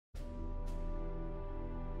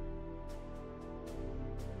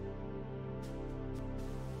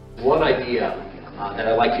one idea that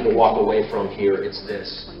I'd like you to walk away from here is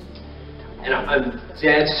this. And I'm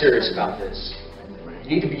dead serious about this. You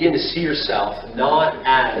need to begin to see yourself not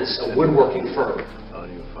as a woodworking firm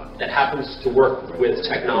that happens to work with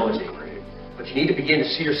technology, but you need to begin to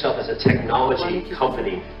see yourself as a technology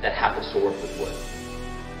company that happens to work with wood.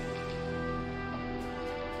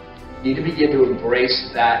 You need to begin to embrace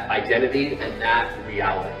that identity and that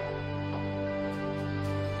reality.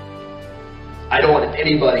 I don't want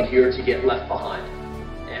anybody here to get left behind.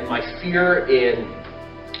 And my fear in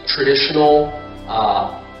traditional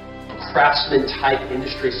craftsman-type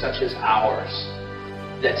industry such as ours,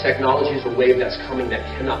 that technology is a wave that's coming that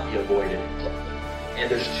cannot be avoided. And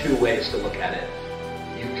there's two ways to look at it.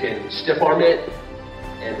 You can stiff-arm it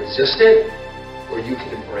and resist it, or you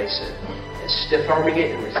can embrace it. And stiff-arming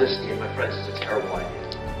it and resisting it, my friends, is a terrible idea.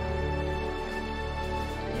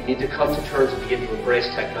 You need to come to terms and begin to embrace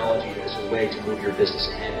technology as a way to move your business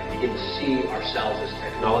ahead and begin to see ourselves as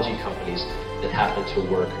technology companies that happen to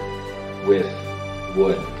work with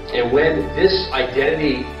wood. And when this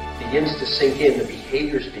identity begins to sink in, the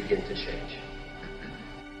behaviors begin to change.